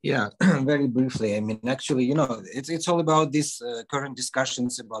 Yeah, very briefly. I mean, actually, it's all about these current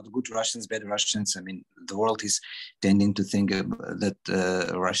discussions about good Russians, bad Russians. I mean, the world is tending to think that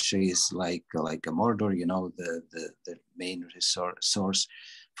Russia is like a Mordor, the main source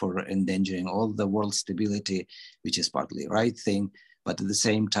for endangering all the world stability, which is partly the right thing. But at the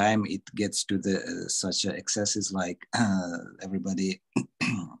same time, it gets to the such excesses like everybody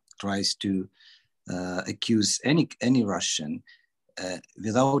tries to accuse any Russian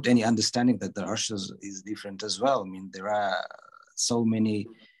without any understanding that the Russia is different as well. I mean, there are so many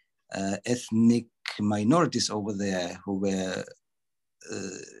ethnic minorities over there who were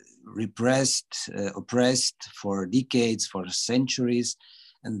repressed, oppressed for decades, for centuries,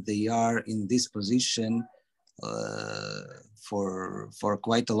 and they are in this position for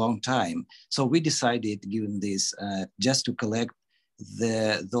quite a long time. So we decided, given this, just to collect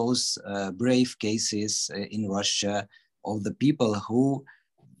those brave cases in Russia of the people who,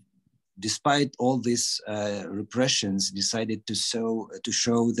 despite all these repressions, decided to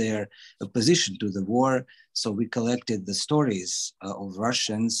show their opposition to the war. So we collected the stories of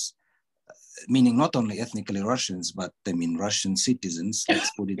Russians, meaning not only ethnically Russians, but I mean Russian citizens, let's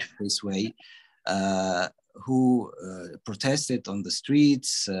put it this way, who protested on the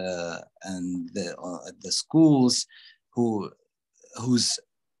streets and at the schools, whose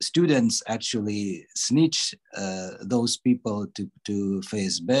students actually snitched those people to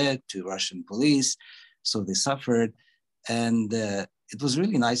FSB, to Russian police, so they suffered. And it was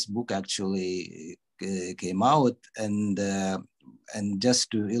really nice book actually came out, and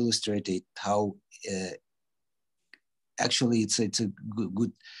just to illustrate it, how actually it's a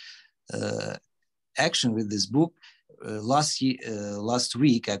good action with this book. Last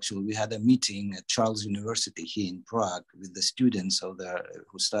week, actually, we had a meeting at Charles University here in Prague with the students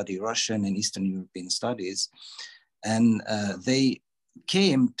who study Russian and Eastern European studies. And they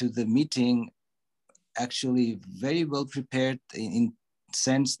came to the meeting actually very well prepared in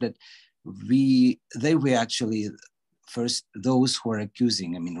sense that they were actually first those who are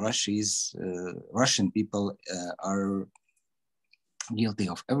accusing. I mean, Russian people are guilty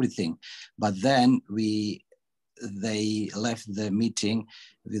of everything. But then they left the meeting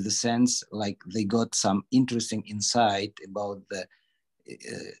with the sense like they got some interesting insight about the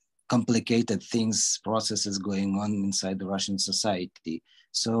complicated processes going on inside the Russian society.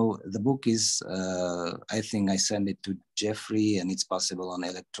 So the book is, I think I sent it to Jeffrey, and it's possible on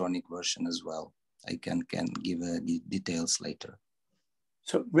electronic version as well. I can give details later.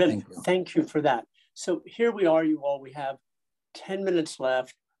 So Rem, thank you for that. So here we are, you all, we have 10 minutes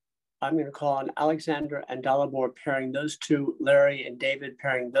left. I'm going to call on Alexander and Dalibor pairing those two, Larry and David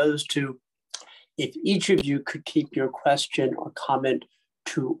pairing those two. If each of you could keep your question or comment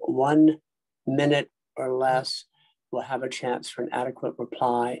to 1 minute or less, we'll have a chance for an adequate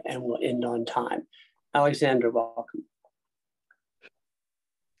reply and we'll end on time. Alexander, welcome.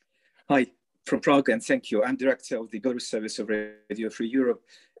 Hi, from Prague, and thank you. I'm director of the Belarus Service of Radio Free Europe,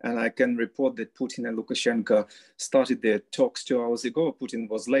 and I can report that Putin and Lukashenko started their talks 2 hours ago. Putin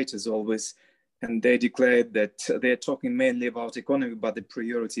was late as always, and they declared that they're talking mainly about economy, but the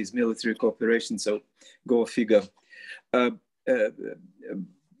priority is military cooperation, so go figure.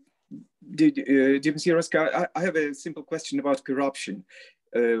 Jaresko, I have a simple question about corruption.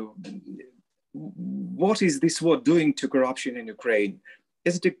 What is this war doing to corruption in Ukraine?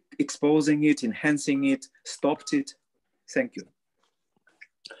 Is it exposing it, enhancing it, stopped it? Thank you.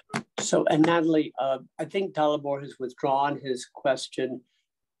 So, and Natalie, I think Dalibor has withdrawn his question.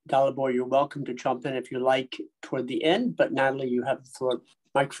 Dalibor, you're welcome to jump in if you like toward the end, but Natalie, you have the floor.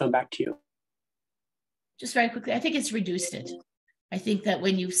 Microphone back to you. just very quickly, I think it's reduced it. I think that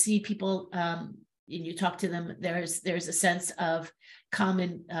when you see people and you talk to them, there's a sense of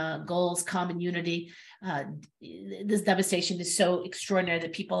common goals, common unity. This devastation is so extraordinary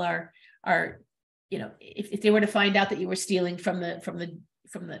that people are if they were to find out that you were stealing from the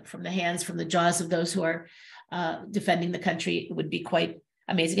hands, from the jaws of those who are defending the country, it would be quite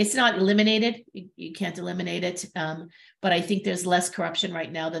amazing. It's not eliminated. You can't eliminate it. But I think there's less corruption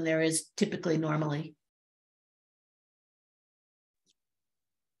right now than there is typically normally.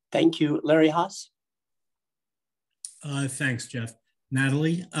 Thank you. Larry Haas. Thanks, Jeff.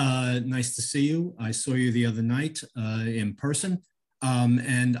 Natalie, nice to see you. I saw you the other night in person.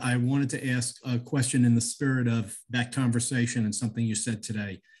 And I wanted to ask a question in the spirit of that conversation and something you said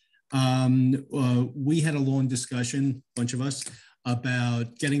today. We had a long discussion, a bunch of us,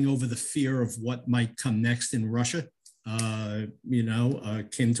 about getting over the fear of what might come next in Russia, akin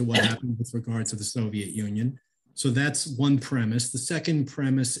to what happened with regard to the Soviet Union. So that's one premise. The second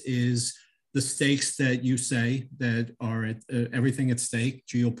premise is the stakes that you say that are everything at stake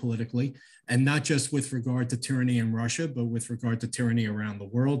geopolitically, and not just with regard to tyranny in Russia, but with regard to tyranny around the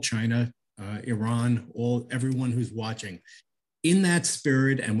world, China, Iran, everyone who's watching. In that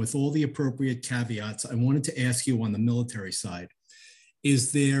spirit, and with all the appropriate caveats, I wanted to ask you on the military side,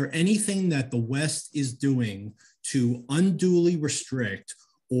 is there anything that the West is doing to unduly restrict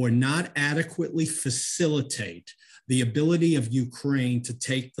or not adequately facilitate the ability of Ukraine to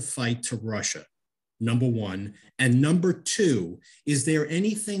take the fight to Russia, number one? And number two, is there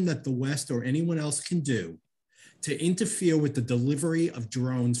anything that the West or anyone else can do to interfere with the delivery of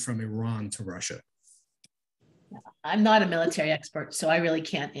drones from Iran to Russia? I'm not a military expert, so I really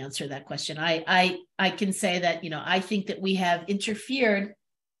can't answer that question. I can say that, I think that we have interfered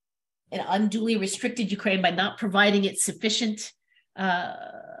and unduly restricted Ukraine by not providing it sufficient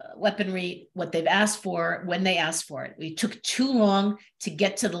weaponry, what they've asked for, when they asked for it. We took too long to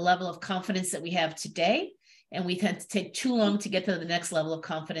get to the level of confidence that we have today, and we tend to take too long to get to the next level of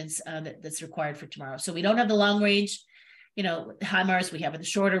confidence that's required for tomorrow. So we don't have the long range, HIMARS. We have the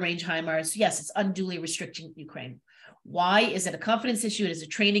shorter range HIMARS. Yes, it's unduly restricting Ukraine. Why? Is it a confidence issue? Is it a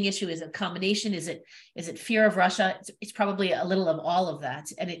training issue? Is it a combination? Is it fear of Russia? It's probably a little of all of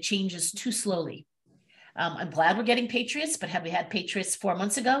that, and it changes too slowly. I'm glad we're getting Patriots, but had we had Patriots 4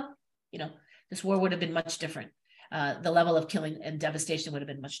 months ago, this war would have been much different. The level of killing and devastation would have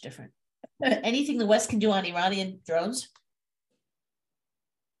been much different. Anything the West can do on Iranian drones?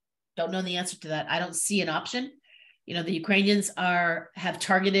 Don't know the answer to that. I don't see an option. The Ukrainians have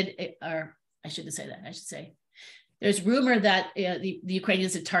targeted, or I shouldn't say that. I should say there's rumor that the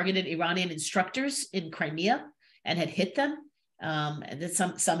Ukrainians had targeted Iranian instructors in Crimea and had hit them. And that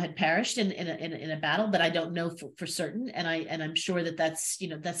some had perished in a battle, but I don't know for certain. And I'm sure that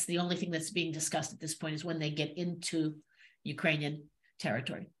that's the only thing that's being discussed at this point is when they get into Ukrainian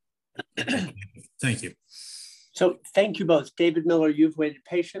territory. Thank you. So thank you both. David Miller, you've waited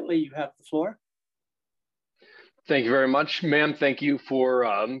patiently. You have the floor. Thank you very much, ma'am. Thank you for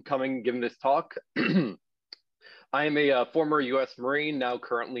coming and giving this talk. I am a former U.S. Marine, now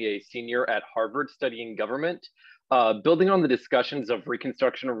currently a senior at Harvard studying government. Building on the discussions of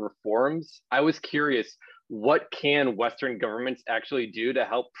Reconstruction and reforms, I was curious, what can Western governments actually do to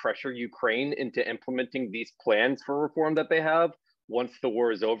help pressure Ukraine into implementing these plans for reform that they have once the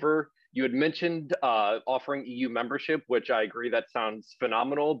war is over? You had mentioned offering EU membership, which I agree that sounds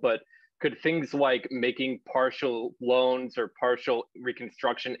phenomenal, but could things like making partial loans or partial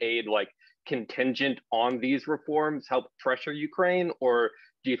reconstruction aid like contingent on these reforms help pressure Ukraine? Or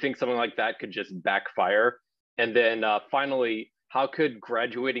do you think something like that could just backfire? And then finally, how could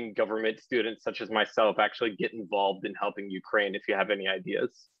graduating government students such as myself actually get involved in helping Ukraine, if you have any ideas?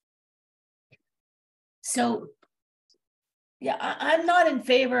 So, yeah, I'm not in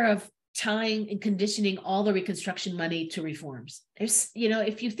favor of tying and conditioning all the reconstruction money to reforms. There's,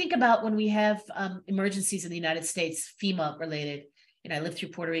 if you think about when we have emergencies in the United States, FEMA related, I lived through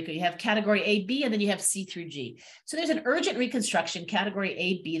Puerto Rico, you have category A, B, and then you have C through G. So there's an urgent reconstruction, category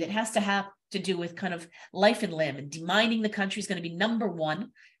A, B, that has to have to do with kind of life and limb, and demining the country is going to be number one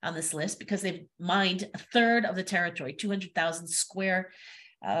on this list because they've mined a third of the territory, 200,000 square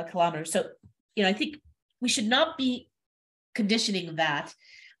kilometers. So, I think we should not be conditioning that.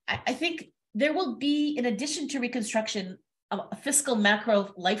 I think there will be, in addition to reconstruction, a fiscal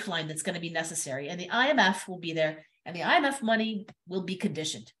macro lifeline that's going to be necessary, and the IMF will be there, and the IMF money will be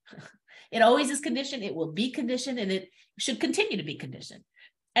conditioned. It always is conditioned, it will be conditioned, and it should continue to be conditioned.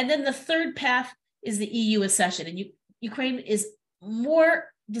 And then the third path is the EU accession, and Ukraine is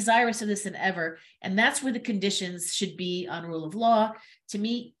more desirous of this than ever, and that's where the conditions should be on rule of law. To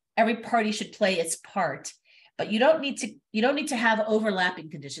me, every party should play its part, but you don't need to have overlapping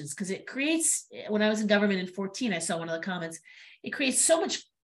conditions, because it creates, when I was in government in 2014, I saw one of the comments, it creates so much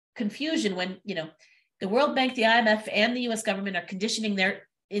confusion when, the World Bank, the IMF, and the US government are conditioning their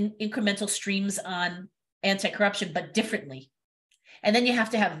incremental streams on anti-corruption, but differently. And then you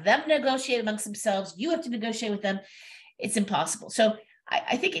have to have them negotiate amongst themselves. You have to negotiate with them. It's impossible. So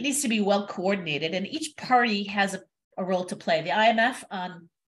I think it needs to be well coordinated, and each party has a role to play. The IMF on,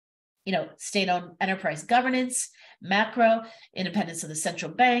 state-owned enterprise governance, macro, independence of the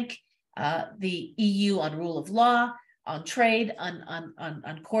central bank, the EU on rule of law, on trade,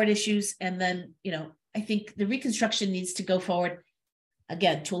 on court issues. And then, I think the reconstruction needs to go forward,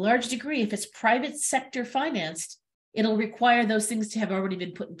 again, to a large degree. If it's private sector financed, it'll require those things to have already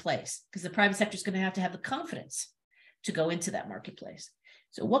been put in place, because the private sector is going to have the confidence to go into that marketplace.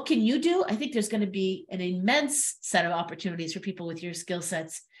 So what can you do? I think there's going to be an immense set of opportunities for people with your skill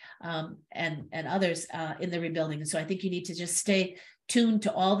sets and others in the rebuilding. And so I think you need to just stay tuned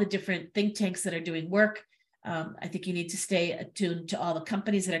to all the different think tanks that are doing work. I think you need to stay attuned to all the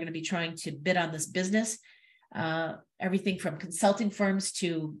companies that are going to be trying to bid on this business. Everything from consulting firms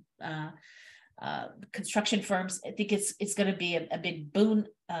to construction firms. I think it's going to be a big boon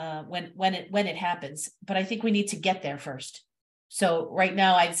when it happens. But I think we need to get there first. So right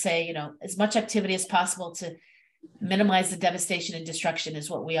now, I'd say, as much activity as possible to minimize the devastation and destruction is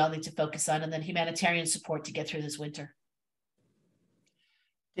what we all need to focus on, and then humanitarian support to get through this winter.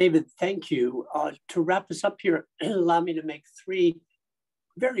 David, thank you. To wrap us up here, allow me to make 3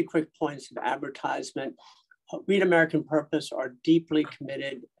 very quick points of advertisement. We at American Purpose are deeply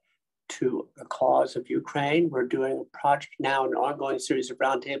committed to the cause of Ukraine. We're doing a project now, an ongoing series of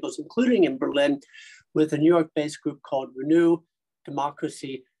roundtables, including in Berlin, with a New York-based group called Renew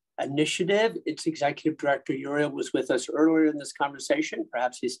Democracy Initiative. Its executive director, Uriel, was with us earlier in this conversation.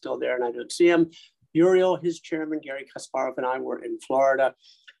 Perhaps he's still there and I don't see him. Uriel, his chairman, Gary Kasparov, and I were in Florida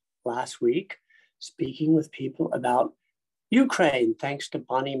last week, speaking with people about Ukraine, thanks to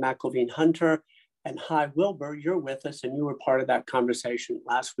Bonnie McElveen Hunter. And hi, Wilbur, you're with us, and you were part of that conversation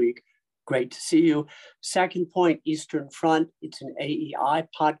last week. Great to see you. Second point, Eastern Front. It's an AEI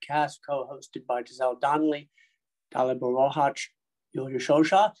podcast co-hosted by Giselle Donnelly, Dalibor Rohach, Yulia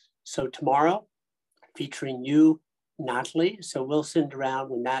Shosha. So tomorrow, featuring you, Natalie. So we'll send around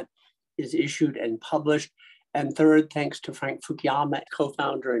when that is issued and published. And third, thanks to Frank Fukuyama,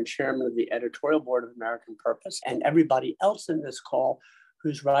 co-founder and chairman of the editorial board of American Purpose, and everybody else in this call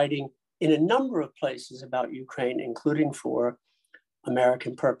who's writing in a number of places about Ukraine, including for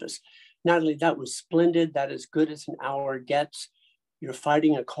American Purpose. Natalie, that was splendid. That as good as an hour gets. You're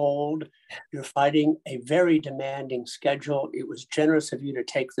fighting a cold. You're fighting a very demanding schedule. It was generous of you to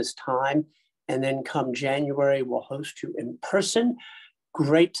take this time. And then come January, we'll host you in person.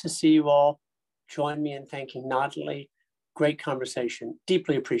 Great to see you all. Join me in thanking Natalie. Great conversation.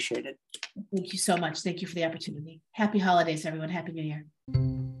 Deeply appreciated. Thank you so much. Thank you for the opportunity. Happy holidays, everyone. Happy New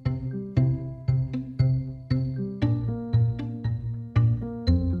Year.